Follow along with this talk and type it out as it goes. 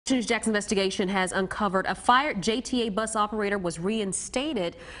Action News Jack's investigation has uncovered a fired JTA bus operator was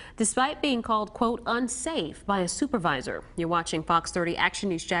reinstated despite being called, quote, unsafe by a supervisor. You're watching Fox 30 Action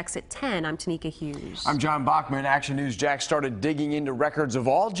News Jax at 10. I'm Tanika Hughes. I'm John Bachman. Action News Jax started digging into records of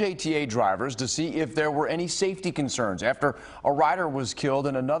all JTA drivers to see if there were any safety concerns after a rider was killed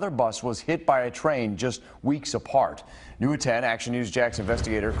and another bus was hit by a train just weeks apart. New at 10, Action News Jax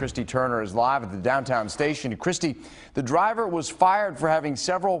investigator Christy Turner is live at the downtown station. Christy, the driver was fired for having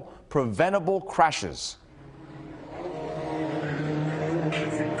several preventable crashes.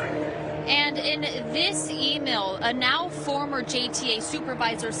 And in this email, a now former JTA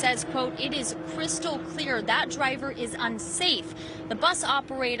supervisor says, quote, it is crystal clear that driver is unsafe. The bus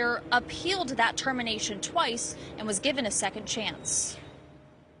operator appealed that termination twice and was given a second chance.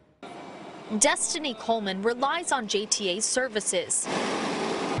 Destiny Coleman relies on JTA's services.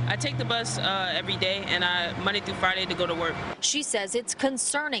 I take the bus every day, and Monday through Friday to go to work. She says it's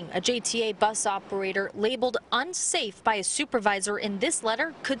concerning a JTA bus operator labeled unsafe by a supervisor in this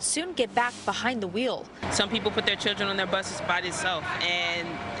letter could soon get back behind the wheel. Some people put their children on their buses by themselves, and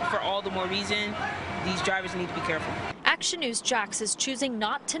for all the more reason, these drivers need to be careful. Action News Jax is choosing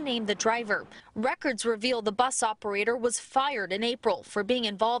not to name the driver. Records reveal the bus operator was fired in April for being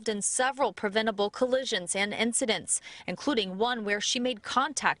involved in several preventable collisions and incidents, including one where she made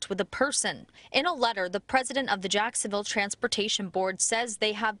contact with a person. In a letter, the president of the Jacksonville Transportation Board says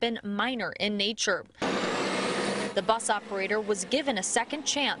they have been minor in nature. The bus operator was given a second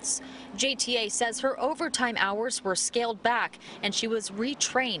chance. JTA says her overtime hours were scaled back and she was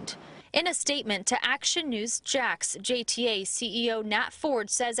retrained. In a statement to Action News Jax, JTA CEO Nat Ford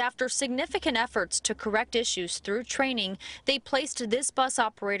says after significant efforts to correct issues through training, they placed this bus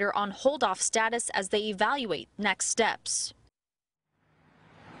operator on hold-off status as they evaluate next steps.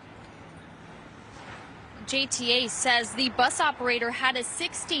 JTA says the bus operator had a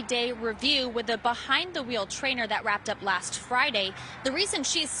 60-day review with a behind-the-wheel trainer that wrapped up last Friday. The reason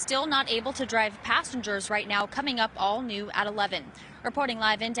she's still not able to drive passengers right now, coming up all new at 11. Reporting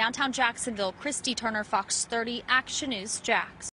live in downtown Jacksonville, Christy Turner, Fox 30 Action News Jax.